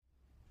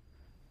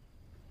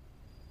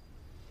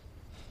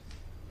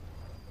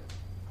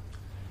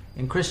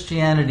In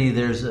Christianity,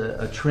 there's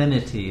a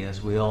Trinity,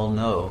 as we all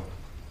know,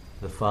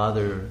 the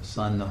Father,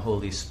 Son, the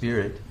Holy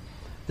Spirit.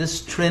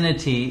 This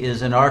Trinity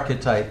is an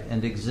archetype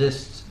and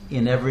exists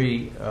in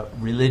every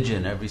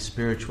religion, every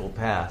spiritual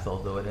path,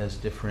 although it has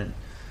different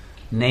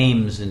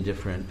names in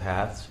different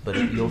paths. But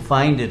you'll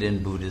find it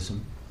in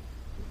Buddhism.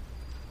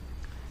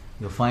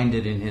 You'll find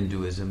it in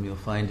Hinduism. You'll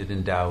find it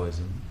in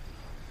Taoism.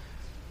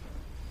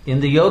 In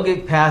the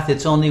yogic path,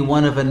 it's only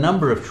one of a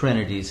number of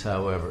trinities,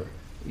 however.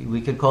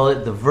 We could call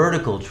it the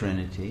vertical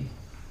trinity.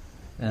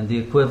 And the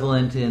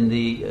equivalent in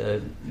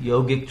the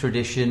yogic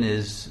tradition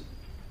is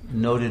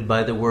noted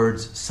by the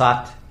words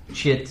Sat,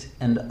 Chit,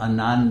 and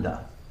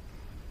Ananda.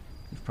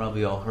 You've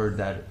probably all heard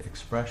that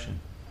expression.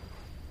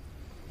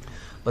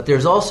 But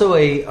there's also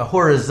a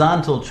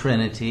horizontal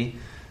trinity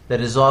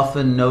that is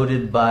often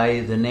noted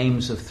by the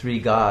names of three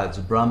gods,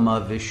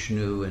 Brahma,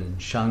 Vishnu, and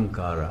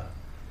Shankara.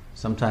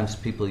 Sometimes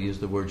people use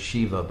the word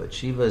Shiva, but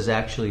Shiva is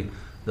actually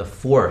the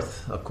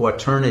fourth, a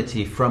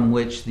quaternity from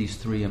which these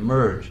three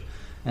emerge.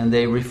 And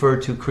they refer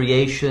to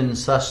creation,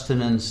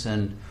 sustenance,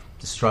 and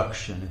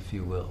destruction, if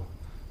you will,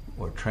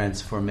 or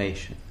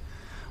transformation.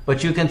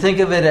 But you can think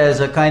of it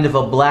as a kind of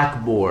a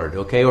blackboard,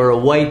 okay, or a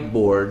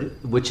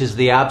whiteboard, which is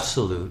the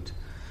absolute.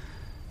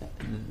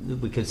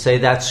 We could say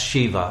that's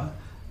Shiva.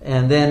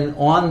 And then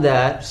on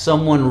that,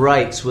 someone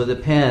writes with a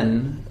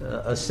pen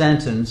a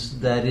sentence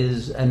that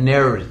is a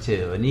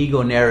narrative, an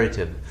ego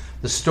narrative,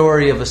 the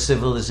story of a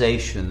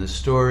civilization, the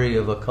story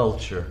of a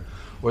culture,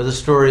 or the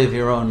story of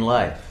your own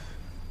life.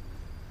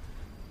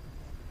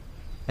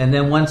 And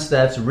then once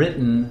that's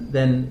written,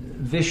 then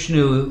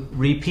Vishnu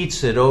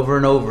repeats it over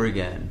and over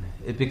again.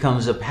 It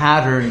becomes a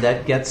pattern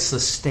that gets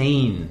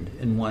sustained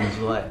in one's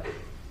life.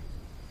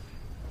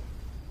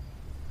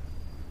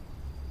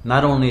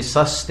 Not only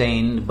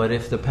sustained, but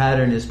if the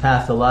pattern is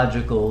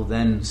pathological,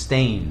 then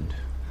stained.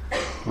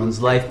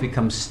 One's life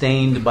becomes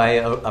stained by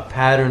a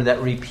pattern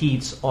that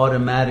repeats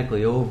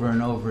automatically over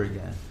and over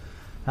again.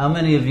 How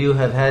many of you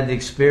have had the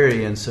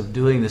experience of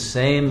doing the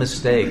same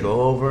mistake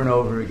over and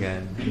over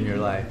again in your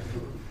life?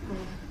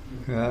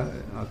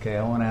 Okay,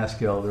 I won't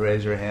ask you all to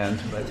raise your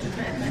hands, but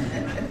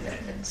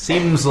it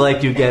seems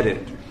like you get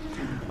it.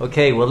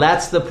 Okay, well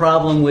that's the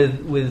problem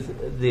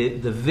with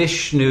the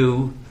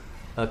Vishnu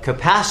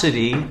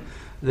capacity,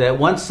 that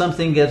once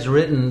something gets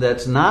written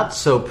that's not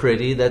so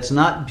pretty, that's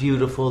not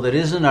beautiful, that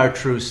isn't our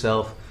true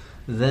self,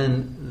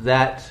 then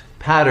that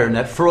pattern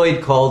that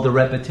Freud called the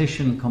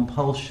repetition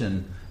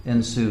compulsion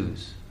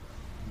ensues.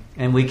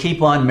 And we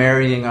keep on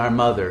marrying our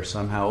mother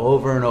somehow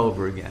over and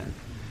over again.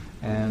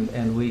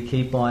 And we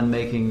keep on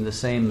making the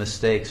same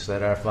mistakes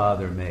that our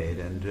father made.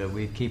 And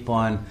we keep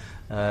on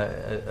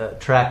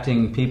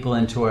attracting people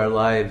into our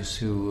lives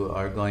who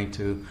are going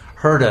to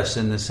hurt us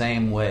in the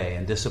same way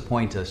and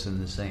disappoint us in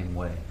the same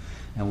way.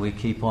 And we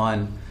keep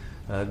on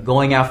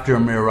going after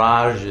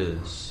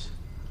mirages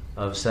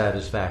of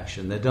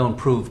satisfaction that don't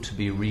prove to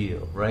be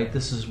real, right?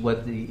 This is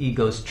what the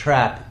ego's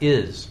trap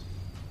is.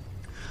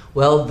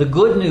 Well, the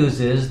good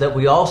news is that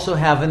we also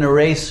have an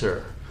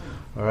eraser,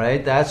 all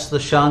right? That's the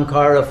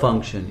Shankara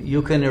function.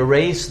 You can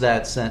erase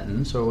that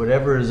sentence or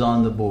whatever is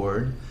on the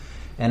board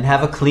and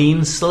have a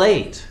clean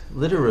slate,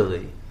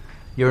 literally.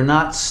 You're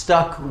not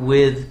stuck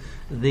with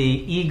the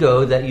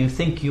ego that you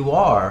think you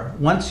are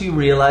once you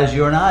realize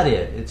you're not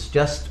it. It's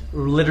just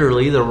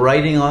literally the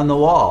writing on the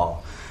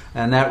wall,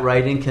 and that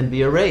writing can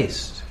be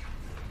erased.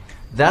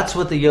 That's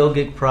what the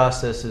yogic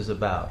process is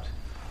about.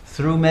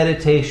 Through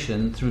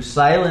meditation, through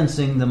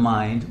silencing the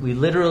mind, we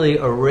literally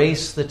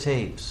erase the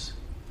tapes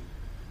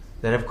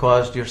that have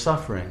caused your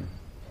suffering.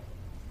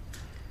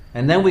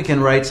 And then we can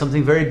write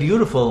something very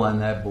beautiful on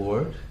that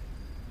board.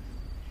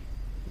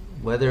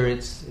 Whether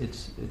it's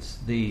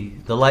the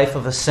life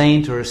of a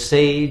saint or a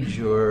sage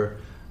or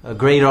a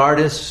great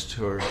artist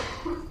or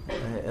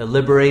a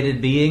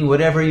liberated being,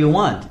 whatever you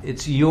want.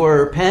 It's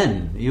your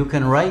pen. You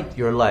can write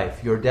your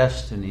life, your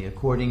destiny,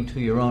 according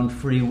to your own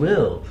free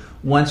will.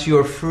 Once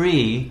you're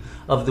free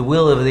of the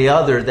will of the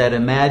other that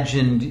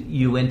imagined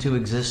you into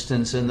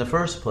existence in the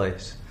first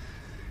place.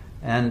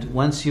 And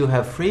once you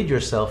have freed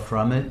yourself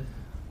from it,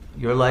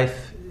 your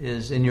life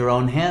is in your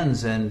own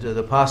hands and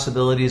the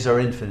possibilities are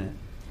infinite.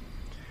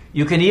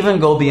 You can even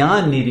go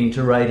beyond needing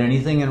to write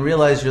anything and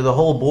realize you're the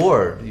whole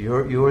board.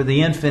 You're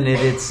the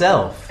infinite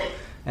itself.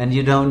 And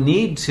you don't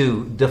need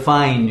to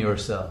define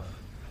yourself.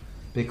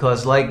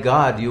 Because like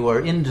God, you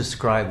are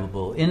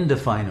indescribable,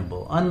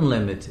 indefinable,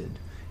 unlimited.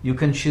 You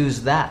can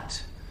choose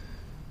that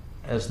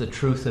as the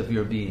truth of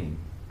your being.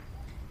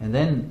 And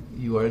then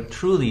you are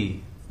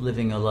truly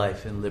living a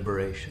life in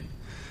liberation.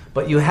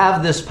 But you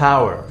have this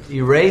power.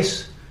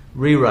 Erase,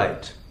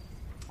 rewrite.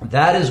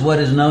 That is what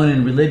is known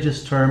in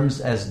religious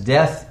terms as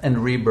death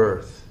and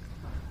rebirth.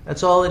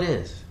 That's all it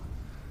is.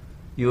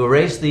 You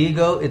erase the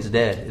ego, it's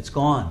dead. It's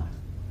gone.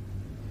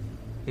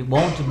 It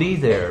won't be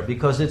there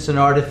because it's an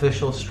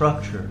artificial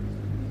structure.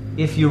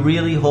 If you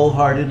really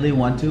wholeheartedly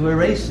want to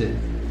erase it.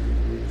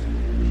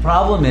 The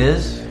problem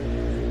is,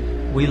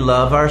 we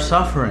love our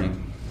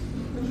suffering.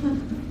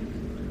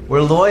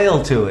 We're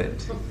loyal to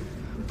it.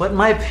 But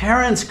my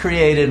parents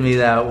created me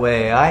that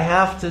way. I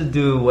have to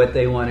do what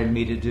they wanted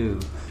me to do.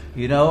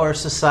 Or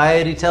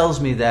society tells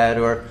me that.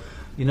 Or,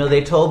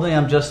 they told me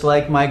I'm just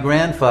like my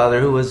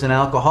grandfather who was an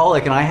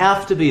alcoholic, and I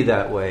have to be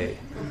that way.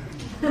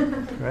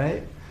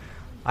 Right?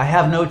 I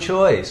have no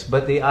choice.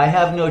 But the I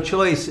have no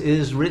choice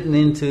is written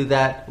into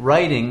that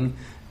writing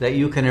that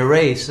you can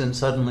erase, and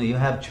suddenly you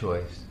have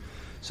choice.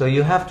 So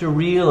you have to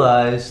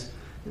realize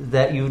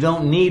that you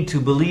don't need to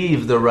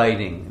believe the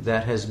writing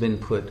that has been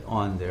put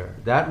on there.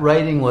 That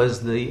writing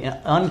was the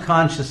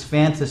unconscious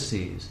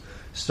fantasies,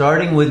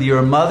 starting with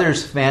your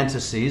mother's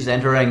fantasies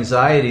and her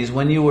anxieties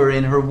when you were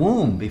in her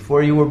womb,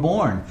 before you were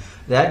born.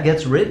 That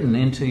gets written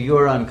into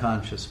your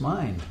unconscious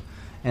mind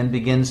and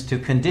begins to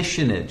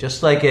condition it,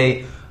 just like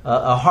a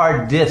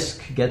hard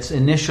disk gets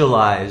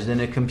initialized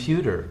in a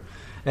computer.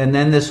 And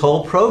then this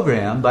whole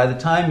program, by the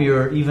time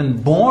you're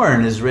even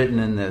born, is written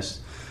in this.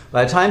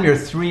 By the time you're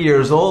 3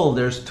 years old,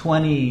 there's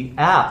 20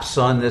 apps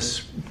on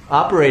this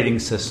operating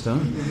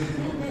system,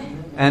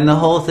 and the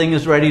whole thing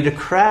is ready to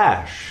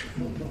crash.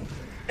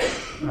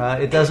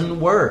 It doesn't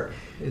work.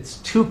 It's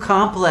too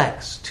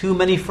complex, too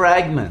many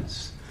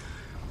fragments,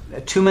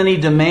 too many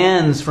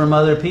demands from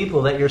other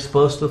people that you're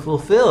supposed to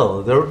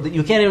fulfill.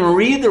 You can't even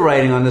read the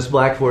writing on this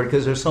blackboard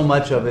because there's so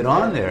much of it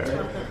on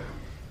there.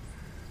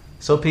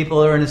 So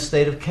people are in a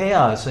state of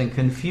chaos and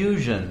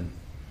confusion.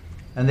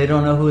 And they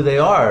don't know who they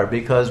are,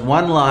 because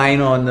one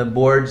line on the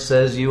board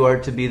says you are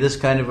to be this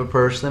kind of a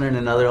person, and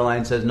another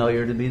line says, no,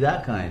 you're to be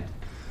that kind.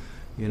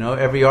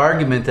 Every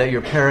argument that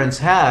your parents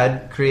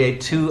had create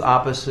two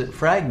opposite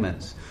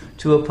fragments,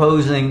 two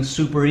opposing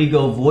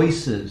superego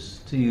voices,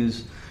 to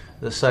use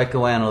the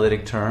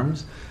psychoanalytic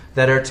terms,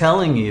 that are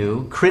telling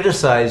you,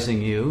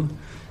 criticizing you,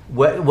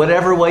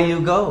 whatever way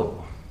you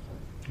go.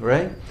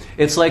 Right?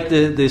 It's like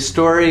the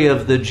story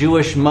of the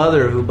Jewish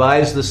mother who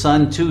buys the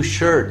son 2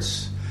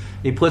 shirts.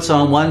 He puts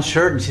on one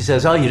shirt and she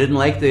says, oh, you didn't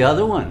like the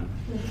other one.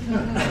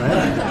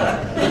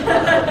 Right?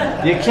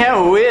 You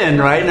can't win,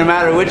 right? No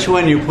matter which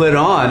one you put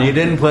on. You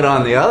didn't put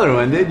on the other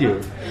one, did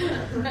you?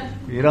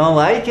 You don't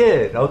like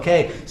it.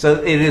 Okay.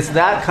 So it is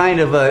that kind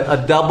of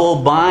a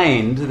double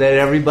bind that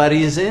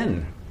everybody is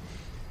in.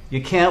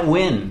 You can't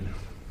win.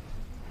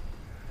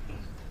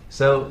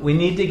 So we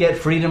need to get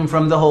freedom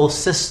from the whole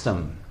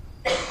system.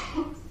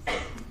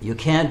 You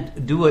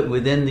can't do it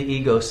within the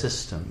ego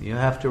system. You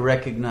have to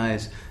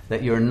recognize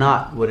that you're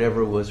not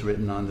whatever was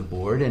written on the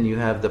board, and you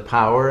have the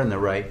power and the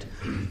right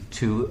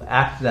to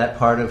act that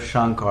part of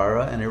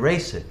Shankara and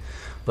erase it.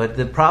 But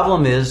the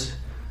problem is,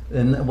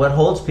 and what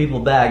holds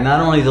people back,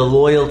 not only the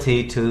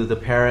loyalty to the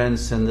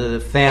parents and the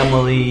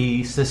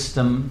family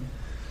system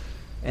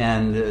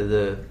and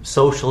the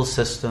social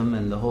system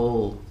and the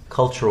whole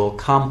cultural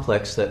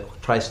complex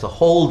that tries to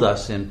hold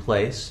us in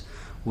place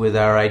with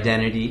our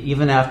identity,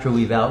 even after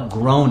we've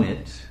outgrown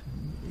it,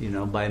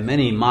 by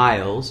many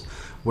miles.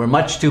 We're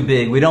much too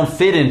big. We don't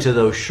fit into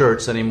those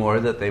shirts anymore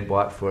that they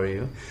bought for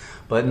you.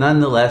 But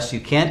nonetheless, you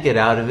can't get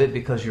out of it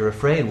because you're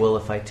afraid, well,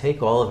 if I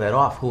take all of that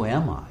off, who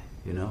am I?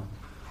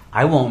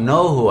 I won't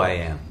know who I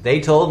am.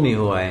 They told me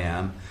who I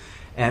am,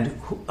 and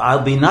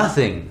I'll be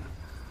nothing.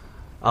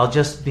 I'll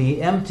just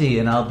be empty,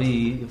 and I'll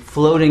be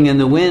floating in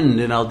the wind,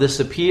 and I'll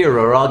disappear,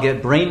 or I'll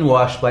get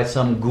brainwashed by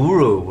some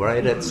guru,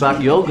 right, at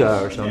Sat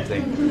Yoga or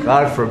something.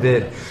 God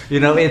forbid.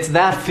 It's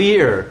that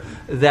fear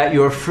that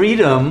your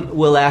freedom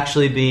will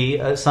actually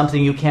be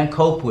something you can't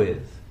cope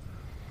with.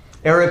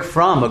 Erich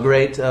Fromm, a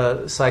great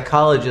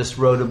psychologist,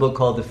 wrote a book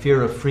called The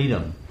Fear of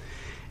Freedom.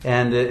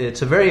 And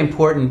it's a very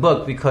important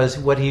book because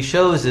what he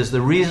shows is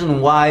the reason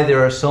why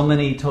there are so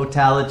many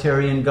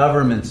totalitarian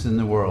governments in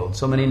the world,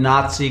 so many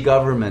Nazi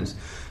governments,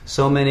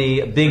 so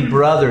many big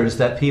brothers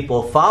that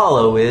people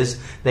follow is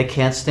they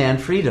can't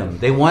stand freedom.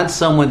 They want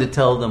someone to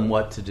tell them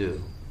what to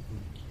do.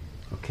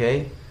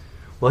 Okay?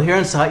 Well, here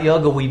in Sat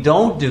Yoga, we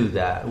don't do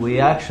that. We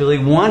actually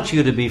want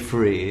you to be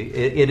free.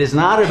 It is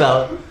not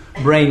about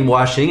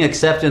brainwashing,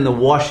 except in the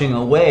washing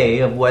away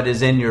of what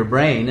is in your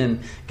brain and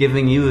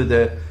giving you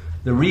the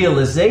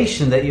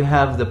realization that you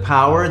have the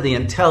power, the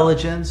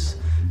intelligence,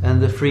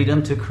 and the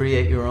freedom to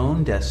create your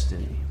own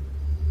destiny.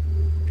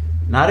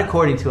 Not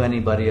according to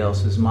anybody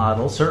else's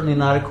model, certainly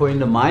not according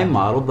to my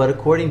model, but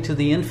according to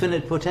the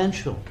infinite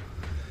potential.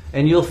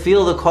 And you'll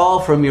feel the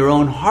call from your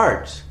own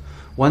heart.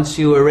 Once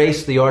you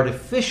erase the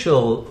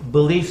artificial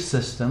belief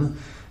system,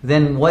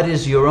 then what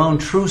is your own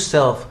true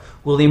self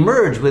will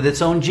emerge with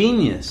its own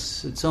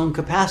genius, its own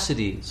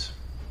capacities.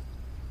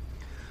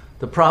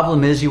 The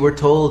problem is you were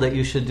told that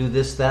you should do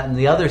this, that, and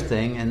the other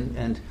thing,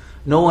 and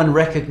no one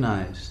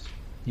recognized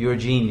your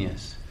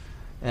genius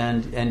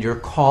and your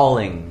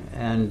calling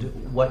and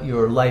what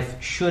your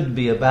life should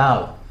be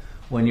about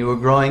when you were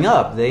growing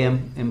up. They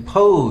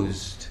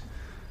imposed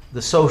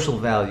the social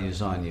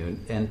values on you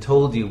and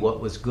told you what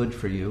was good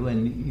for you,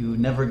 and you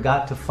never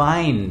got to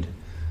find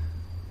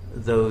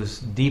those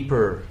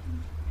deeper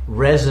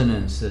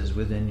resonances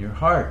within your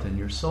heart and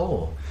your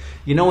soul.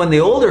 In the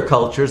older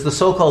cultures, the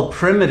so-called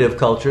primitive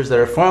cultures that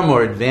are far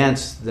more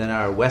advanced than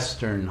our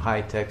Western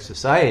high-tech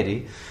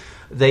society,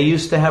 they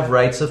used to have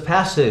rites of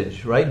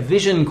passage, right?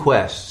 Vision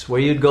quests, where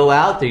you'd go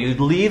out there, you'd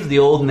leave the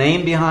old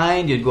name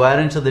behind, you'd go out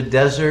into the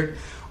desert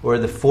or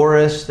the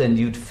forest, and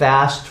you'd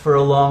fast for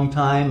a long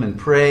time and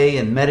pray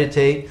and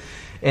meditate,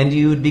 and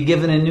you'd be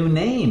given a new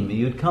name.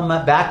 You'd come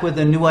back with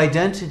a new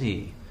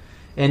identity,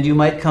 and you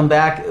might come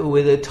back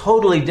with a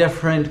totally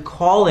different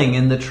calling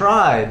in the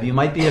tribe. You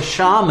might be a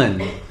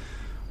shaman,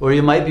 or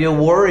you might be a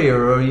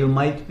warrior, or you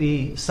might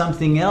be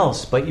something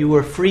else, but you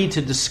were free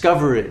to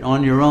discover it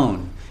on your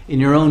own, in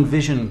your own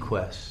vision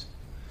quest.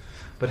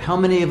 But how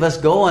many of us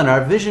go on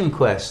our vision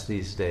quest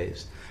these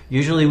days?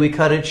 Usually we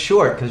cut it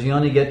short because you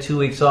only get 2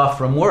 weeks off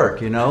from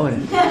work, and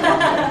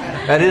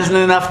that isn't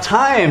enough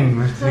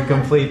time to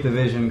complete the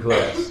vision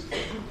quest.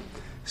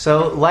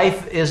 So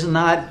life is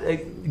not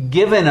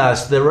given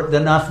us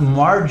enough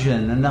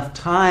margin, enough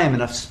time,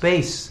 enough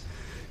space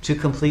to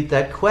complete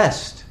that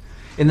quest.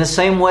 In the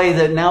same way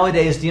that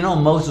nowadays,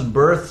 most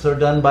births are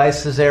done by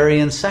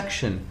cesarean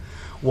section.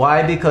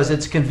 Why? Because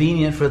it's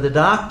convenient for the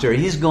doctor.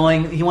 He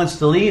wants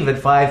to leave at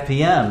 5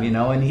 p.m.,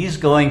 and he's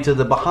going to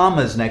the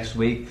Bahamas next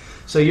week.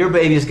 So your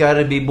baby's got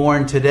to be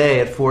born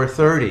today at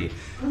 4:30.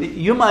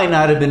 You might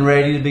not have been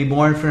ready to be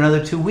born for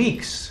another 2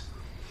 weeks,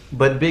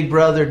 but Big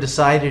Brother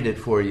decided it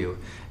for you.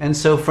 And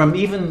so from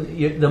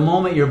even the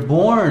moment you're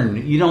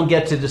born, you don't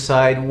get to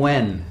decide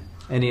when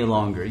any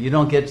longer. You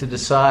don't get to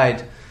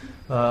decide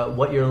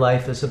what your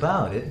life is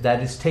about.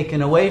 That is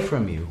taken away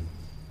from you.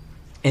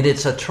 And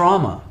it's a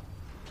trauma.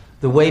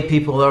 The way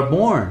people are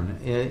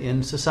born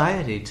in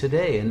society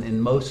today,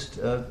 in most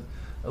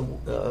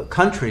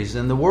countries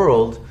in the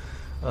world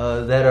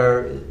that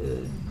are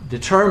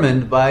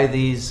determined by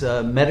these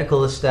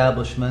medical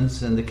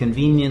establishments and the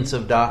convenience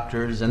of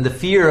doctors and the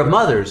fear of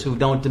mothers who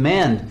don't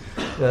demand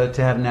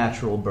to have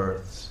natural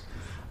births,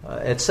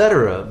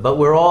 etc. But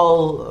we're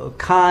all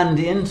conned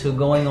into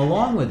going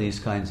along with these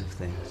kinds of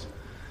things.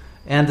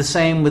 And the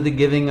same with the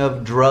giving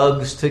of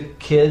drugs to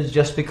kids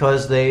just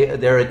because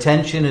their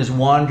attention is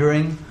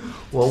wandering.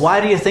 Well, why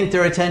do you think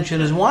their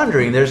attention is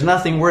wandering? There's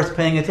nothing worth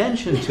paying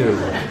attention to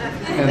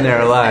in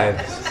their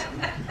lives.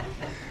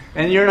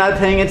 And you're not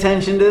paying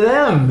attention to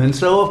them. And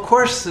so, of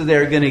course,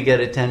 they're going to get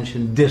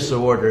attention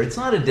disorder. It's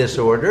not a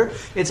disorder.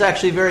 It's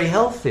actually very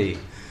healthy.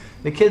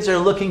 The kids are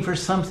looking for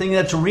something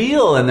that's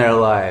real in their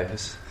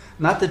lives.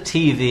 Not the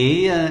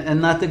TV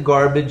and not the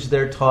garbage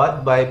they're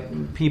taught by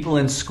people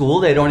in school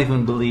they don't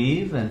even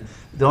believe and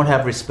don't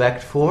have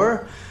respect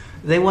for.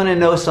 They want to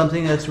know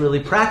something that's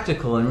really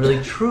practical and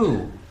really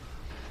true.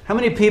 How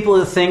many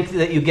people think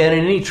that you get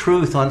any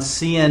truth on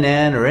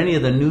CNN or any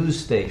of the news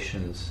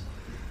stations?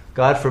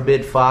 God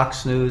forbid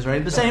Fox News,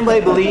 right? Does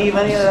anybody believe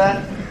any of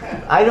that?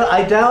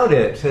 I doubt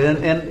it.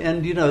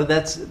 And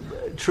that's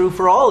true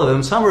for all of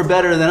them. Some are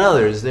better than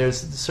others. There's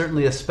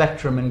certainly a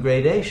spectrum and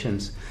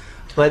gradations.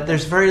 But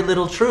there's very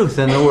little truth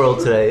in the world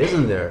today,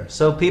 isn't there?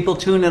 So people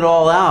tune it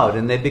all out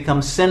and they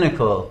become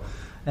cynical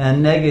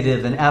and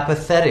negative and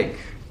apathetic.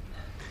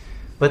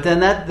 But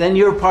then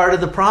you're part of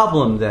the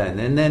problem then.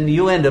 And then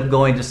you end up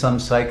going to some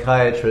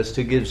psychiatrist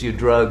who gives you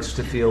drugs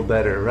to feel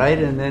better, right?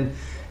 And then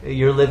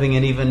you're living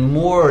an even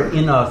more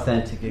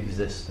inauthentic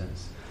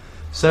existence.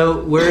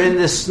 So we're in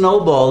this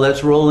snowball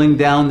that's rolling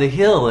down the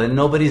hill and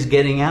nobody's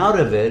getting out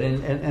of it.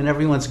 And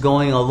everyone's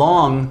going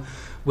along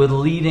with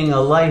leading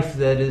a life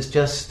that is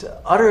just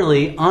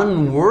utterly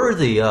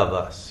unworthy of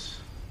us.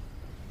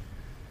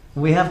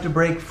 We have to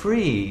break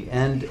free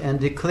and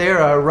declare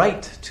our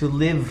right to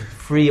live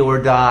free or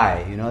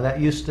die. That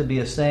used to be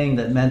a saying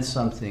that meant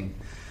something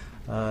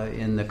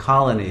in the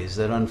colonies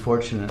that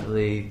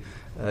unfortunately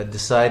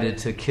decided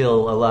to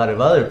kill a lot of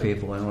other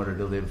people in order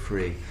to live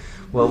free.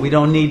 Well, we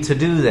don't need to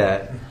do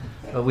that.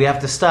 We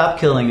have to stop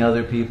killing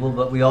other people,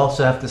 but we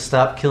also have to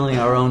stop killing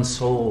our own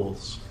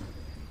souls.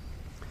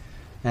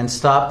 And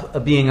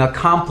stop being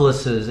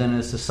accomplices in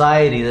a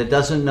society that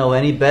doesn't know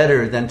any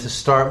better than to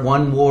start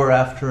one war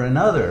after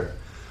another.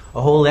 A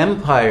whole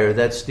empire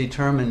that's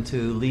determined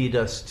to lead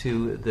us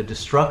to the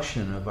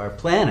destruction of our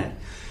planet.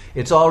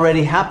 It's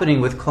already happening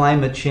with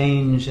climate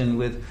change and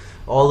with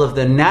all of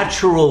the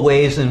natural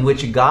ways in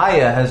which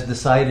Gaia has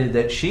decided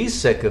that she's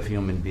sick of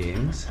human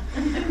beings.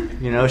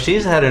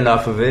 She's had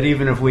enough of it,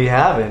 even if we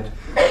haven't.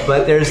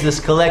 But there's this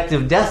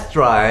collective death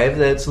drive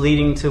that's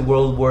leading to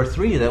World War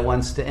III that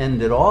wants to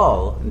end it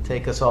all and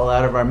take us all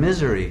out of our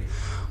misery.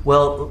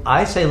 Well,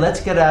 I say let's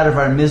get out of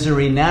our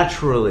misery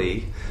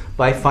naturally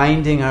by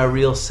finding our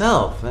real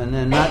self and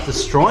then not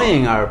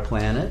destroying our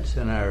planet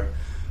and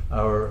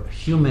our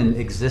human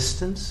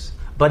existence,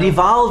 but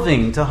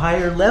evolving to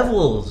higher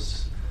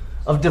levels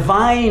of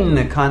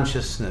divine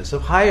consciousness,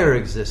 of higher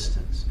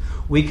existence.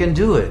 We can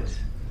do it.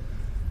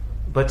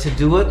 But to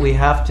do it, we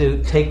have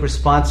to take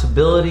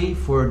responsibility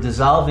for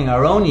dissolving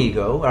our own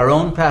ego, our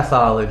own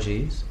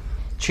pathologies,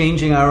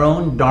 changing our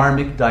own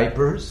dharmic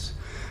diapers,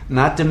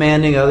 not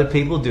demanding other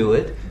people do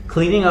it,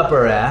 cleaning up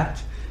our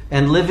act,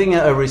 and living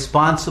a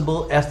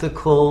responsible,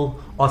 ethical,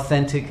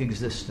 authentic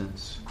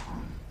existence.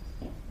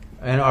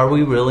 And are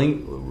we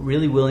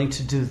really willing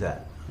to do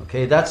that?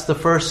 Okay, that's the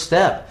first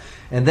step.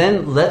 And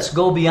then let's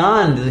go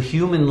beyond the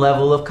human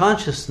level of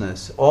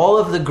consciousness. All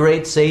of the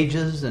great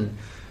sages and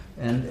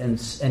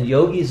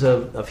yogis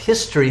of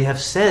history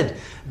have said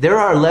there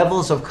are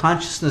levels of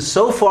consciousness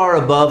so far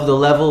above the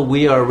level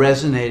we are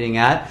resonating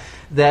at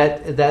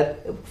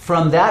that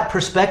from that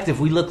perspective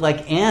we look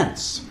like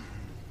ants.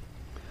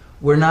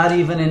 We're not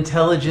even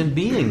intelligent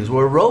beings,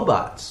 we're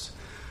robots.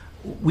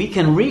 We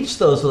can reach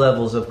those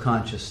levels of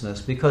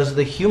consciousness because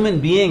the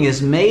human being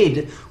is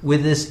made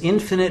with this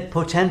infinite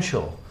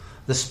potential.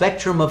 The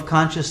spectrum of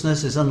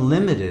consciousness is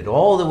unlimited,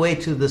 all the way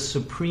to the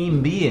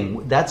supreme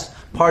being. That's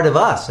part of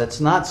us.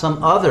 That's not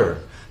some other.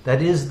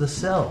 That is the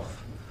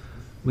self.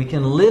 We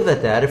can live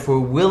at that if we're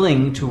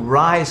willing to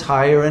rise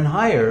higher and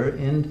higher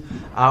in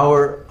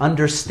our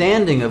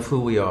understanding of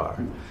who we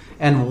are.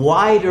 And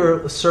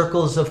wider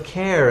circles of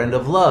care and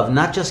of love,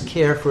 not just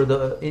care for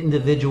the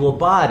individual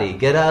body.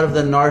 Get out of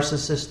the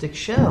narcissistic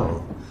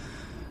shell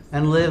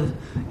and live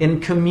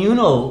in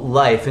communal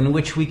life in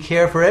which we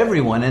care for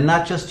everyone, and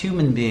not just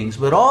human beings,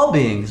 but all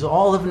beings,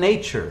 all of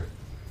nature.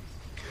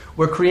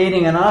 We're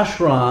creating an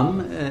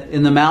ashram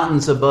in the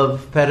mountains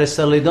above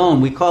Peresalidon.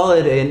 We call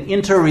it an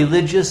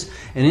interreligious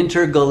and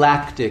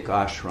intergalactic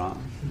ashram.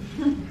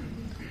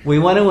 We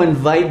want to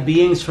invite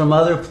beings from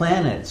other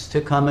planets to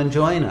come and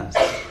join us.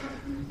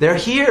 They're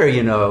here,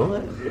 you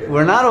know.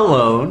 We're not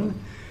alone.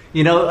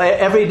 You know,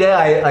 every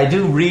day I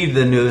do read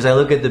the news. I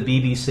look at the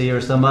BBC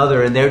or some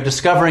other, and they're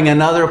discovering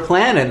another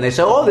planet. And they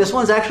say, oh, this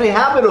one's actually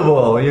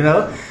habitable, you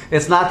know.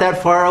 It's not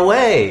that far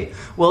away.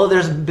 Well,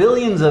 there's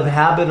billions of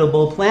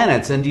habitable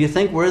planets. And do you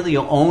think we're the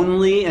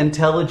only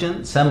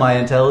intelligent,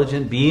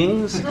 semi-intelligent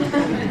beings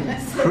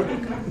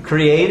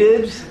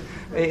created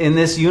in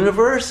this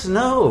universe?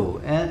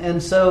 No.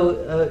 And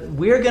so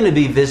we're going to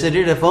be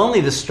visited, if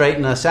only to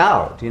straighten us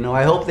out. You know,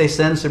 I hope they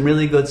send some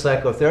really good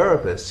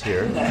psychotherapists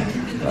here.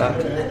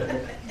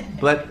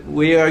 But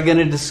we are going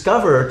to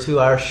discover, to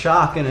our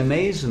shock and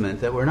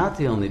amazement, that we're not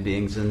the only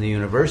beings in the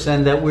universe,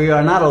 and that we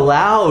are not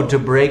allowed to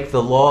break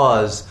the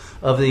laws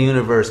of the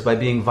universe by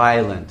being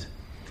violent.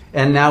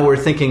 And now we're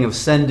thinking of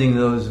sending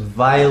those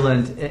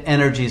violent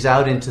energies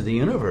out into the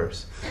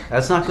universe.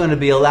 That's not going to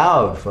be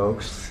allowed,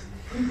 folks.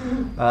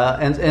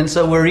 And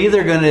so we're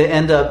either going to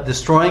end up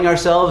destroying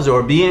ourselves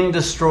or being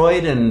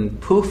destroyed and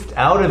poofed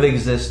out of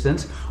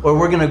existence, or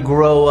we're going to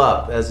grow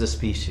up as a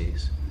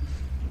species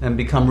and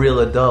become real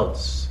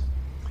adults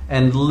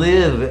and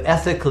live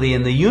ethically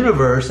in the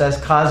universe as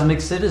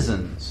cosmic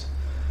citizens.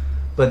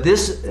 But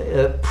this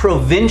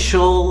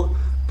provincial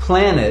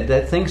planet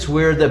that thinks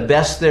we're the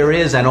best there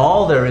is and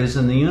all there is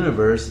in the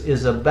universe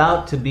is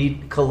about to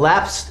be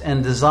collapsed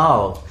and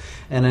dissolved.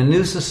 And a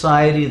new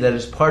society that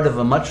is part of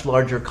a much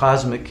larger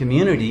cosmic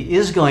community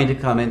is going to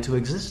come into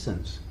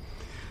existence.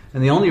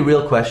 And the only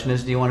real question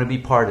is, do you want to be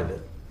part of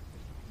it?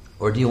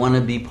 Or do you want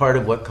to be part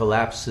of what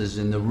collapses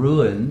in the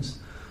ruins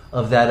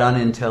of that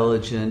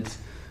unintelligent,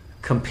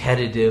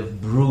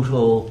 competitive,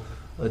 brutal,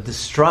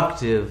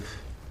 destructive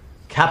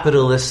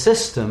capitalist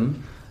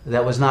system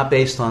that was not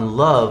based on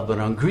love but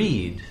on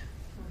greed?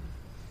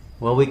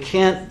 Well, we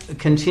can't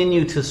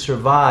continue to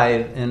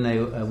survive in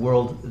a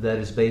world that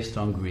is based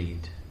on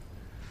greed.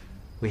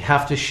 We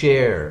have to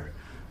share,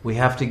 we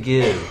have to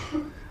give,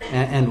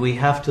 and we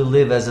have to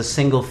live as a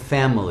single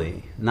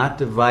family, not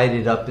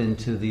divided up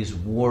into these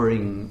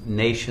warring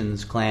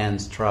nations,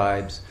 clans,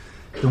 tribes.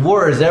 The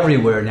war is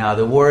everywhere now.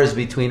 The war is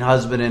between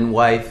husband and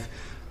wife,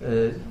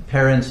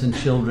 parents and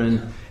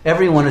children.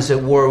 Everyone is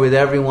at war with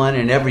everyone,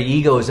 and every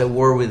ego is at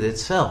war with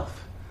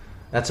itself.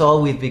 That's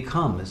all we've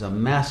become, is a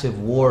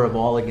massive war of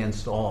all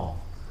against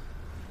all.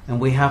 And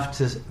we have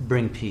to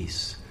bring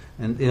peace.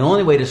 And the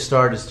only way to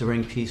start is to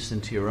bring peace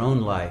into your own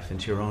life,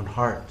 into your own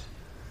heart,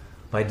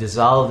 by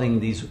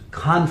dissolving these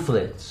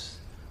conflicts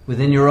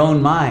within your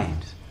own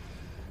mind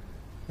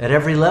at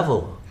every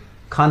level.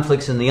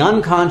 Conflicts in the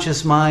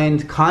unconscious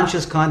mind,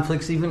 conscious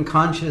conflicts, even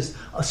conscious,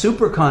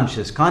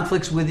 superconscious,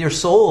 conflicts with your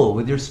soul,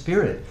 with your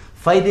spirit,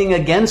 fighting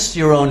against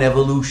your own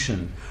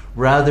evolution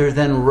rather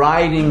than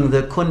riding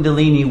the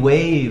Kundalini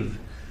wave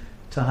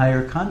to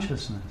higher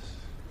consciousness.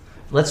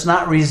 Let's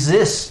not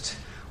resist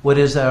what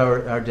is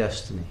our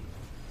destiny.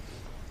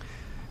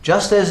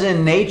 Just as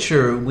in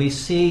nature we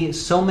see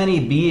so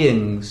many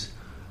beings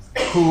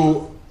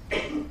who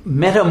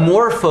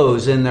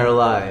metamorphose in their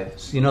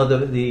lives. You know,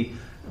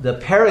 the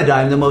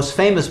paradigm, the most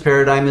famous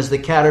paradigm is the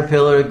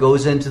caterpillar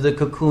goes into the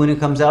cocoon and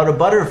comes out a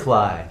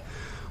butterfly.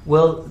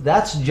 Well,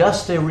 that's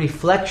just a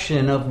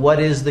reflection of what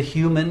is the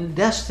human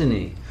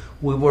destiny.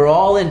 We were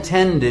all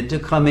intended to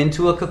come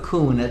into a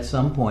cocoon at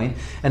some point,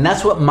 and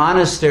that's what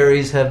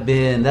monasteries have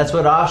been, that's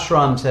what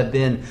ashrams have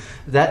been,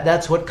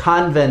 that's what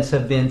convents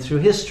have been through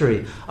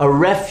history. A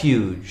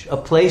refuge, a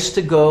place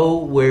to go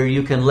where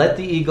you can let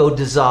the ego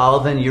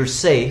dissolve and you're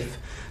safe,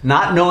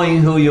 not knowing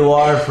who you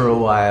are for a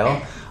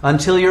while,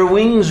 until your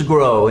wings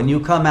grow and you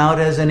come out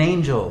as an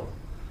angel.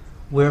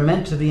 We're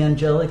meant to be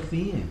angelic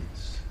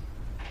beings,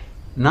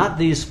 not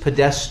these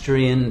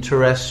pedestrian,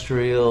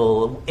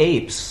 terrestrial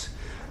apes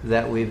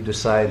that we've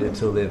decided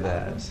to live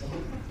as,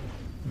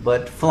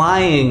 but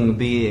flying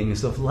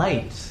beings of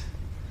light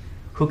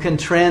who can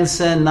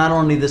transcend not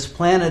only this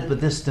planet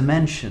but this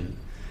dimension,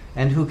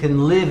 and who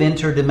can live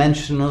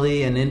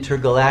interdimensionally and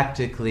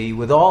intergalactically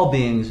with all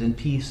beings in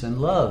peace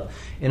and love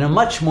in a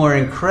much more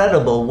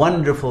incredible,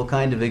 wonderful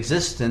kind of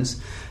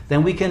existence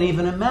than we can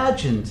even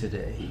imagine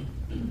today.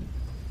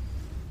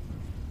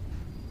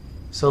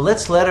 So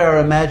let's let our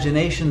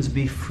imaginations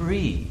be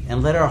free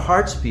and let our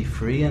hearts be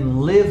free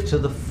and live to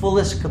the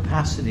fullest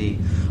capacity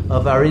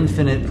of our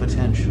infinite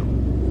potential.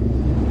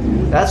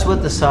 That's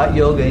what the Sat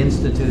Yoga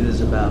Institute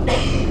is about.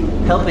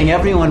 Helping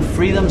everyone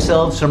free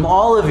themselves from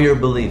all of your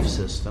belief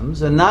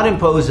systems and not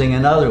imposing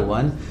another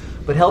one,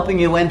 but helping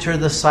you enter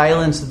the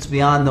silence that's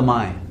beyond the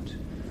mind.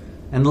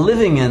 And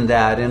living in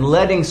that and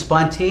letting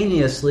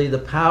spontaneously the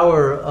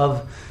power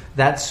of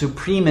that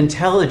supreme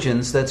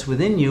intelligence that's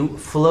within you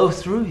flow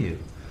through you.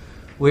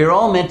 We are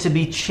all meant to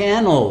be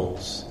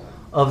channels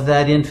of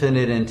that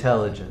infinite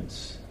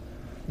intelligence.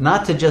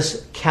 Not to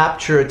just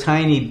capture a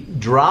tiny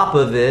drop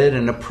of it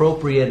and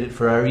appropriate it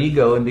for our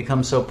ego and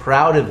become so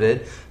proud of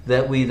it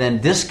that we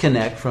then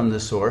disconnect from the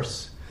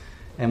source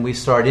and we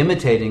start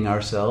imitating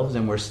ourselves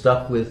and we're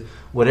stuck with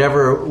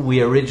whatever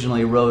we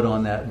originally wrote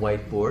on that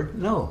whiteboard.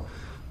 No,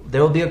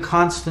 there will be a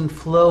constant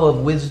flow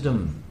of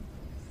wisdom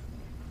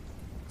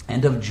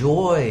and of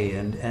joy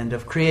and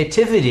of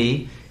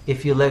creativity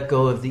if you let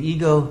go of the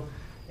ego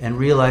and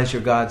realize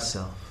your God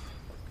self.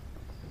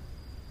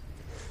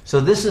 So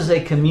this is a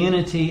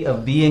community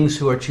of beings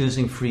who are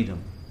choosing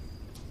freedom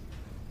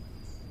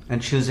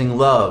and choosing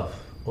love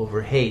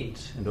over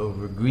hate and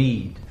over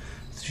greed,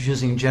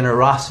 choosing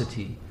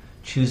generosity,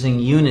 choosing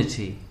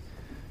unity,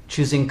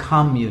 choosing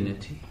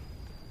community.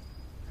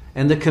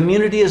 And the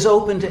community is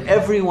open to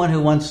everyone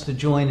who wants to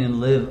join and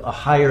live a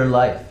higher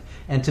life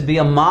and to be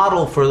a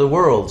model for the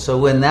world. So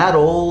when that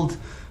old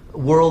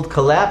world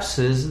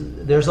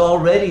collapses, there's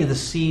already the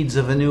seeds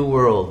of a new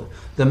world.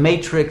 The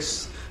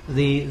matrix,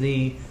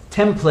 the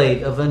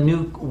template of a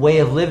new way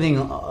of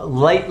living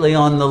lightly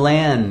on the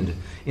land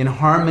in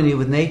harmony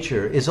with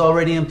nature is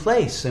already in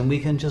place, and we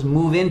can just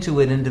move into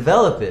it and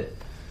develop it.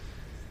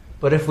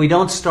 But if we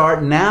don't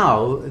start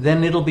now,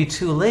 then it'll be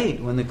too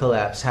late when the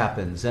collapse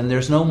happens, and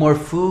there's no more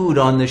food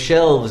on the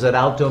shelves at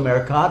Alto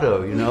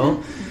Mercado, you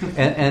know,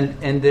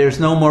 and there's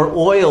no more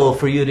oil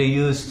for you to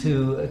use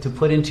to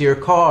put into your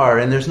car,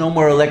 and there's no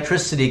more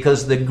electricity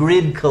because the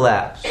grid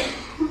collapsed,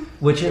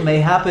 which it may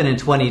happen in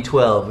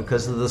 2012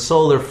 because of the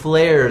solar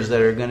flares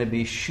that are going to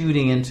be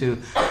shooting into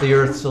the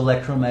Earth's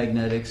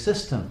electromagnetic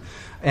system.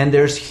 And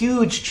there's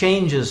huge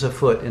changes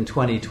afoot in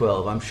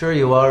 2012. I'm sure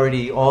you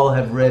already all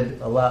have read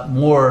a lot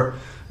more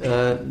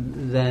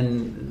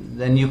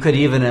than you could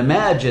even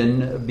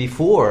imagine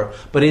before.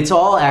 But it's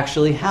all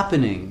actually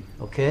happening,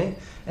 okay?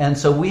 And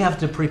so we have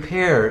to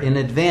prepare in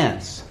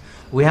advance.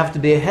 We have to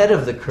be ahead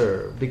of the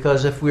curve,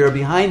 because if we are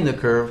behind the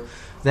curve,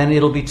 then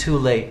it'll be too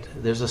late.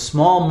 There's a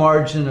small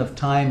margin of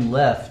time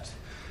left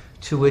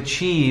to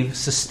achieve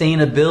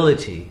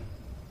sustainability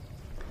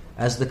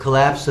as the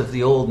collapse of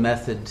the old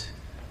method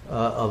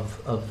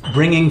of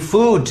bringing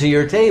food to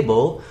your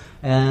table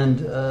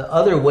and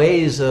other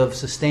ways of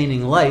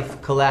sustaining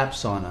life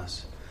collapse on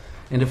us.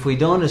 And if we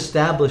don't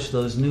establish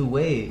those new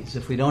ways,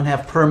 if we don't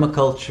have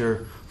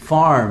permaculture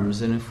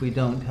farms, and if we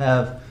don't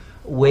have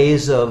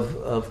ways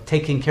of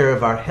taking care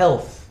of our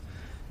health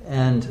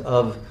and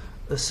of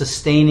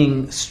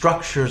sustaining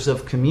structures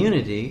of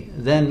community,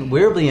 then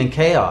we'll be in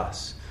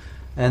chaos.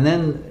 And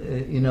then,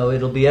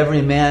 it'll be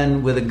every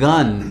man with a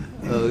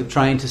gun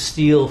trying to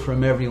steal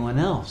from everyone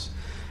else.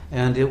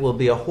 And it will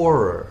be a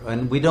horror.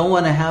 And we don't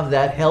want to have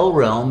that hell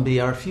realm be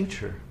our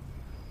future.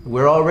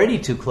 We're already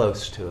too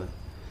close to it.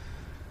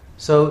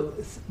 So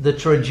the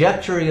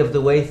trajectory of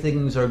the way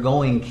things are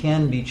going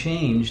can be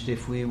changed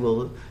if we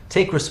will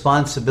take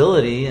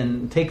responsibility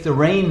and take the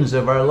reins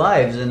of our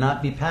lives and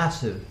not be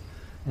passive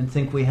and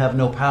think we have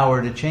no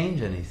power to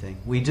change anything.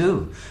 We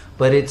do,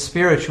 but it's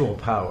spiritual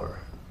power.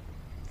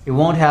 It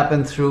won't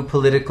happen through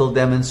political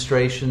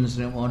demonstrations,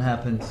 and it won't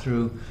happen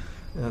through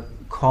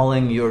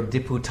calling your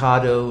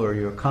diputado or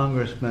your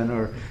congressman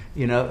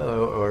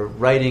or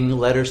writing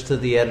letters to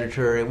the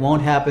editor. It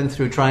won't happen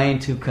through trying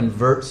to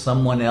convert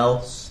someone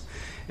else.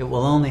 It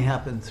will only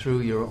happen through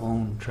your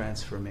own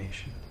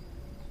transformation.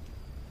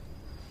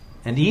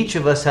 And each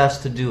of us has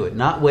to do it,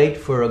 not wait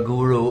for a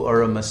guru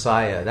or a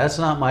messiah. That's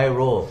not my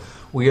role.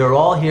 We are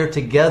all here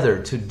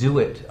together to do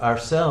it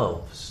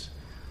ourselves.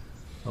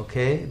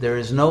 Okay? There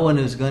is no one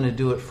who's going to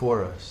do it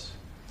for us.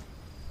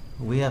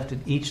 We have to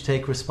each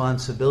take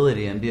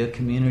responsibility and be a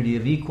community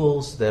of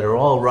equals that are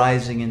all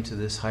rising into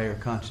this higher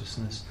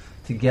consciousness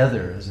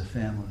together as a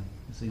family,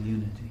 as a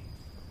unity.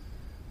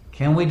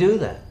 Can we do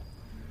that?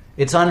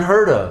 It's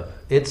unheard of.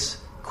 It's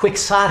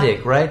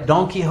quixotic, right?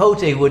 Don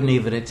Quixote wouldn't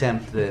even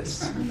attempt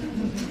this.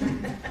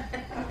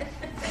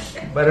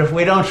 But if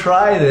we don't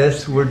try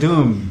this, we're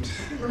doomed.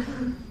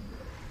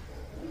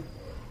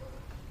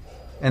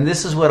 And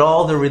this is what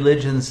all the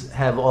religions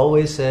have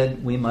always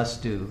said we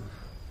must do.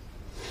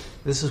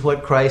 This is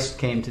what Christ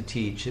came to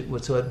teach. It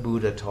was what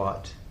Buddha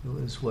taught. It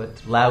was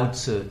what Lao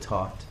Tzu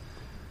taught.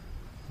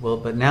 Well,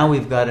 but now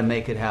we've got to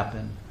make it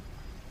happen.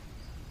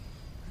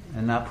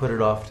 and not put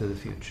it off to the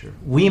future.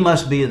 We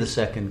must be the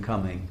second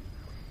coming.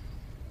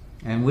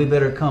 And we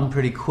better come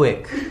pretty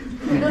quick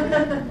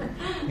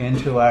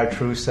into our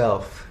true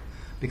self.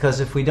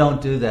 Because if we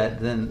don't do that,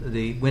 then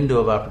the window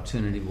of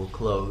opportunity will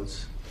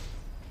close.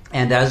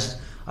 And as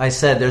I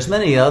said, there's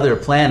many other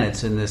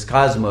planets in this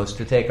cosmos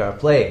to take our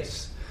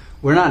place.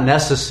 We're not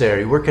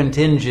necessary. We're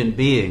contingent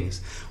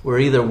beings. We're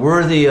either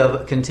worthy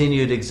of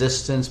continued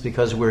existence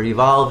because we're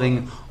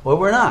evolving, or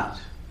we're not.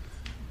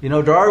 You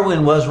know,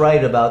 Darwin was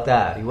right about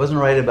that. He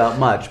wasn't right about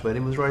much, but he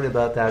was right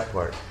about that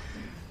part.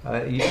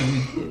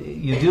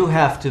 You do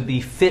have to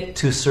be fit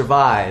to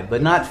survive,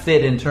 but not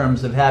fit in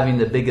terms of having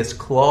the biggest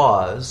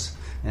claws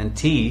and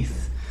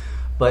teeth,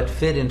 but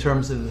fit in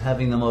terms of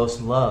having the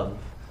most love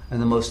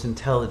and the most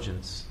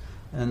intelligence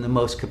and the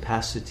most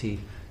capacity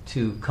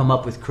to come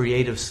up with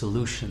creative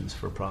solutions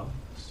for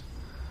problems.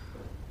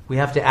 We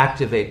have to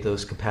activate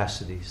those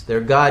capacities.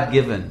 They're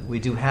God-given. We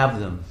do have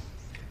them.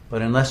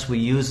 But unless we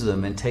use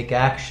them and take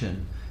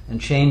action and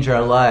change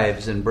our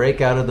lives and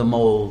break out of the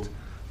mold,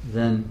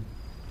 then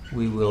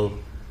we will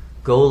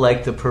go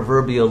like the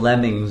proverbial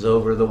lemmings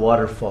over the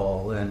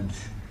waterfall and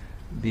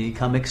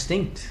become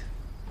extinct,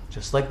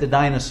 just like the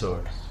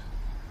dinosaurs.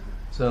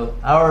 So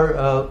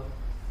our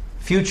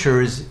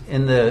future is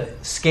in the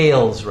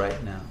scales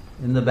right now,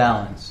 in the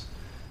balance.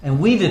 And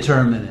we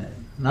determine it,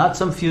 not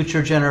some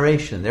future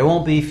generation. There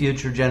won't be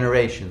future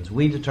generations.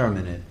 We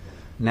determine it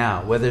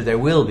now, whether there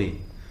will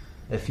be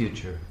a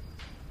future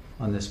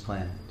on this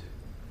planet.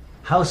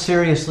 How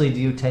seriously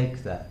do you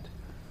take that?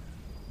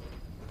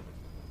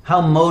 How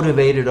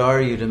motivated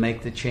are you to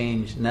make the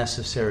change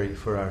necessary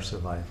for our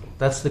survival?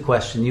 That's the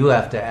question you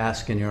have to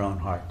ask in your own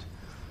heart.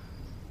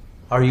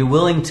 Are you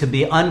willing to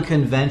be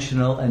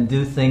unconventional and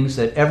do things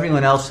that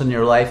everyone else in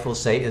your life will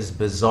say is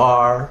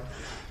bizarre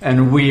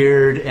and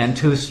weird and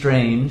too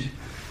strange,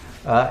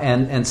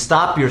 and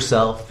stop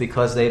yourself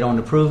because they don't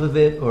approve of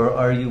it? Or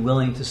are you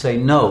willing to say,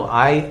 no,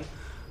 I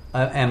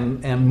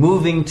am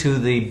moving to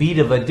the beat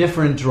of a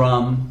different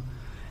drum,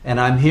 and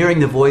I'm hearing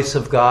the voice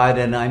of God,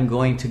 and I'm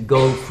going to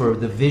go for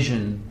the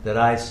vision that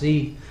I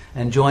see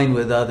and join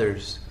with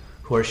others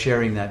who are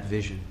sharing that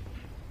vision?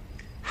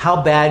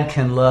 How bad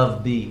can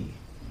love be?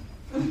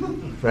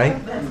 Right?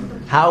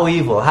 How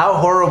evil, how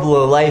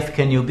horrible a life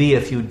can you be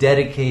if you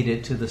dedicate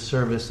it to the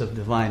service of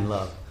divine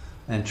love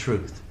and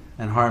truth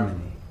and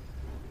harmony?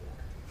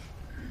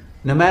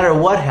 No matter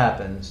what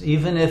happens,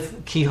 even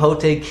if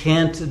Quixote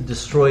can't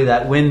destroy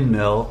that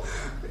windmill,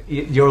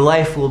 your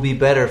life will be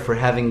better for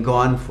having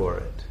gone for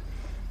it.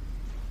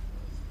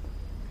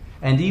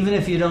 And even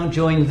if you don't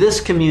join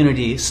this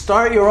community,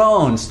 start your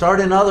own,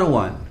 start another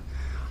one.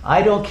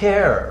 I don't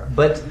care,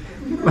 but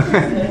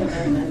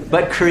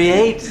but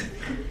create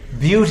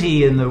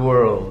beauty in the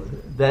world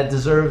that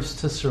deserves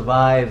to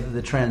survive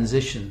the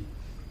transition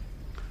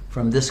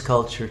from this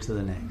culture to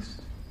the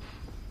next.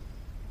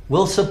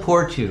 We'll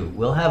support you.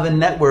 We'll have a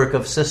network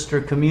of sister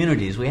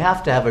communities. We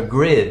have to have a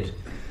grid.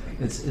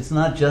 It's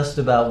not just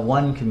about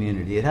one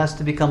community. It has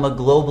to become a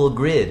global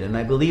grid, and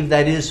I believe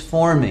that is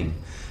forming.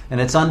 And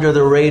it's under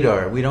the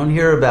radar. We don't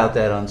hear about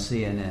that on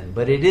CNN,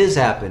 but it is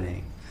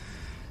happening.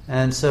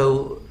 And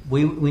so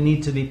we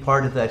need to be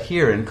part of that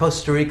here. And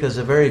Costa Rica is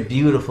a very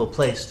beautiful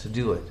place to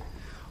do it.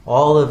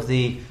 All of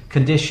the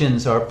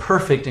conditions are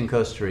perfect in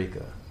Costa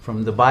Rica,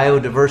 from the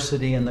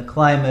biodiversity and the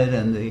climate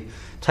and the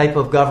type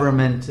of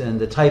government and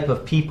the type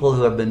of people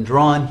who have been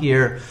drawn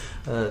here,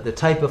 the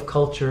type of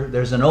culture.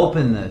 There's an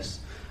openness.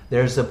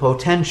 There's a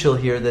potential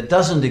here that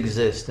doesn't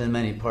exist in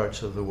many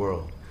parts of the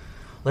world.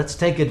 Let's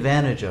take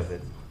advantage of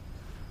it.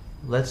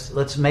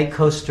 Let's make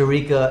Costa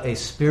Rica a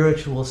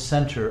spiritual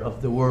center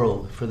of the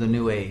world for the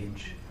new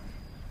age.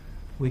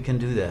 We can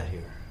do that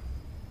here.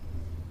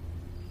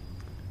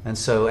 And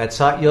so at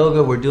Sat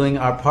Yoga, we're doing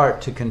our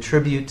part to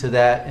contribute to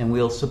that, and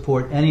we'll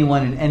support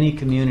anyone in any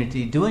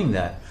community doing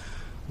that.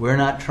 We're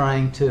not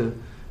trying to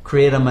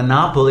create a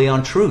monopoly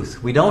on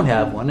truth. We don't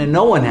have one, and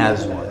no one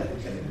has one.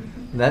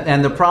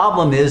 And the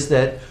problem is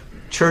that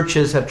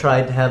churches have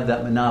tried to have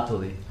that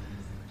monopoly.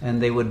 And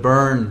they would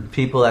burn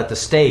people at the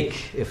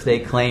stake if they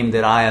claimed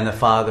that I and the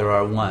Father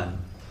are one.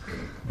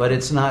 But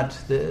it's not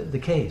the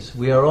case.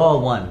 We are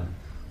all one,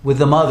 with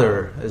the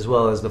Mother as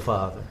well as the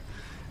Father.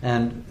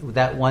 And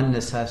that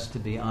oneness has to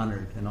be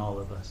honored in all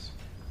of us.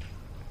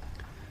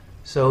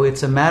 So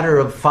it's a matter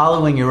of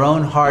following your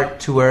own heart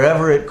to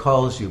wherever it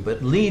calls you,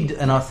 but lead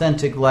an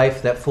authentic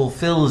life that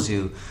fulfills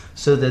you,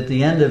 so that at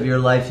the end of your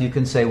life you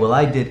can say, well,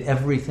 I did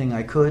everything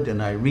I could,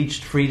 and I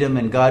reached freedom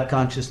and God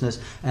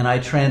consciousness, and I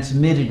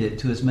transmitted it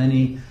to as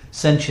many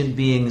sentient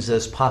beings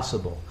as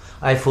possible.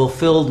 I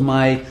fulfilled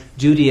my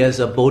duty as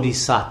a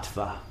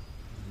bodhisattva.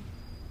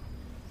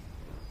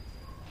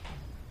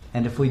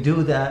 And if we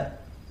do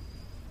that,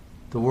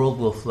 the world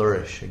will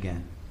flourish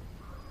again.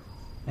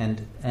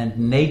 And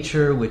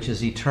nature, which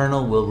is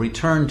eternal, will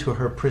return to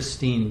her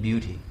pristine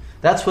beauty.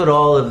 That's what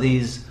all of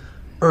these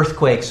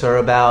earthquakes are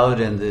about,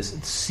 and the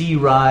sea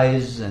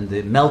rise and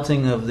the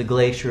melting of the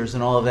glaciers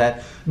and all of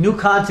that. New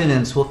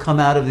continents will come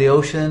out of the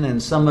ocean,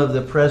 and some of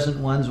the present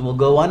ones will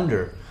go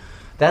under.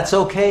 That's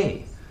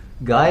okay.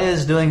 Gaia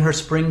is doing her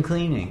spring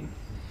cleaning.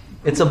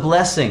 It's a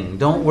blessing.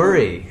 Don't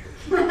worry.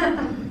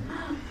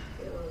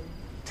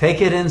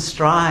 Take it in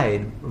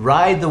stride.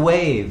 Ride the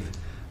wave.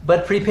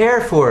 But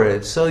prepare for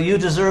it. So you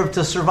deserve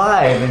to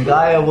survive. And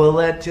Gaia will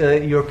let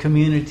your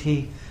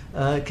community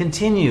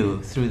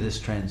continue through this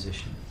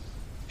transition.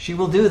 She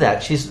will do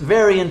that. She's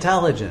very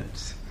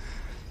intelligent.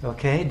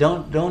 Okay?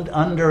 Don't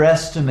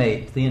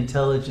underestimate the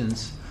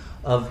intelligence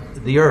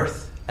of the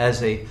Earth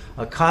as a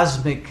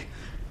cosmic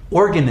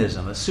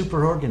organism, a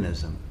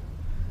superorganism,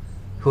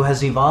 who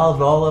has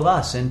evolved all of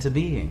us into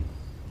being.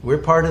 We're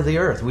part of the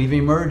Earth. We've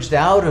emerged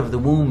out of the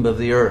womb of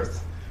the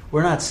Earth.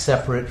 We're not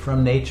separate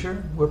from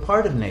nature. We're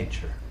part of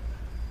nature.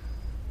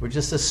 We're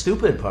just a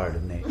stupid part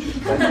of nature.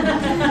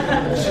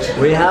 But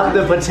we have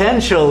the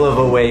potential of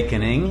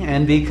awakening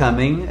and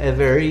becoming a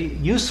very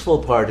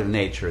useful part of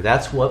nature.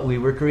 That's what we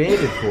were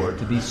created for,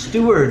 to be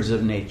stewards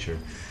of nature.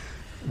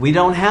 We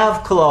don't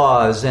have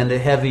claws and a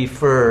heavy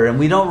fur, and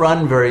we don't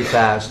run very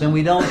fast, and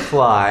we don't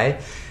fly,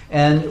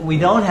 and we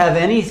don't have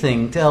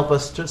anything to help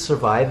us to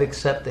survive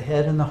except the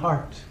head and the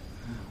heart.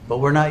 But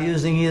we're not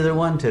using either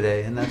one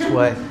today, and that's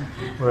why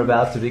we're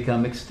about to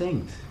become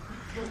extinct.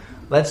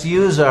 Let's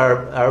use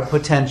our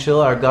potential,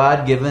 our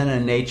God-given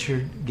and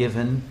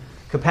nature-given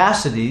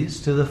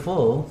capacities to the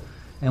full,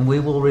 and we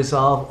will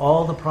resolve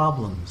all the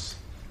problems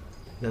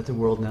that the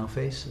world now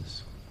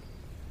faces.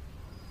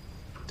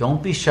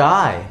 Don't be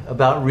shy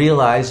about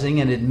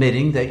realizing and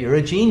admitting that you're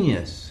a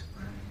genius.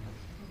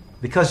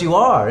 Because you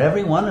are.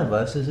 Every one of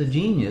us is a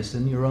genius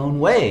in your own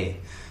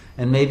way.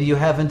 And maybe you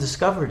haven't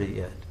discovered it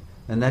yet.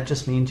 And that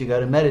just means you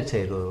got to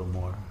meditate a little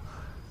more.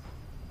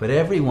 But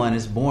everyone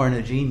is born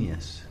a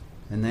genius.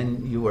 And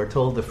then you are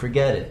told to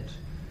forget it.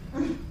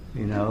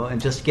 And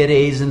just get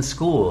A's in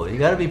school. You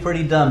got to be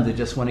pretty dumb to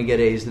just want to get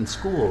A's in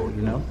school,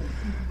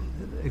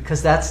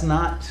 Because that's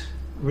not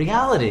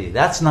reality.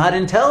 That's not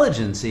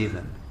intelligence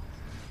even.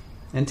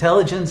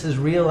 Intelligence is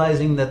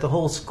realizing that the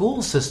whole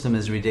school system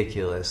is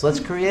ridiculous.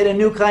 Let's create a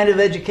new kind of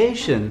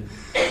education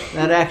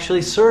that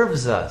actually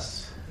serves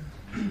us.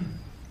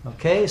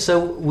 Okay,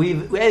 so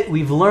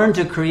we've learned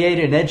to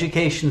create an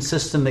education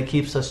system that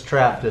keeps us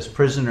trapped as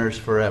prisoners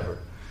forever.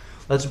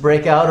 Let's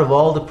break out of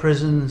all the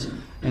prisons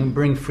and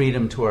bring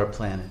freedom to our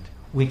planet.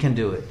 We can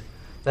do it.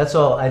 That's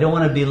all. I don't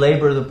want to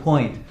belabor the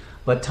point,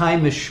 but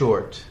time is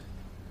short.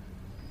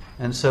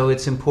 And so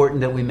it's important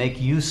that we make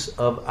use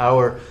of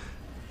our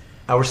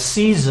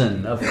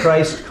season of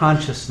Christ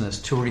consciousness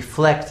to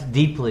reflect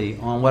deeply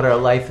on what our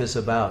life is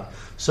about,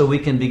 so we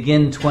can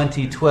begin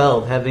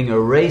 2012 having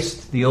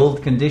erased the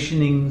old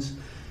conditionings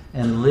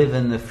and live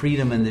in the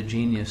freedom and the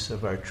genius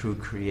of our true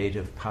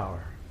creative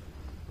power.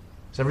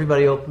 Is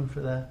everybody open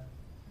for that?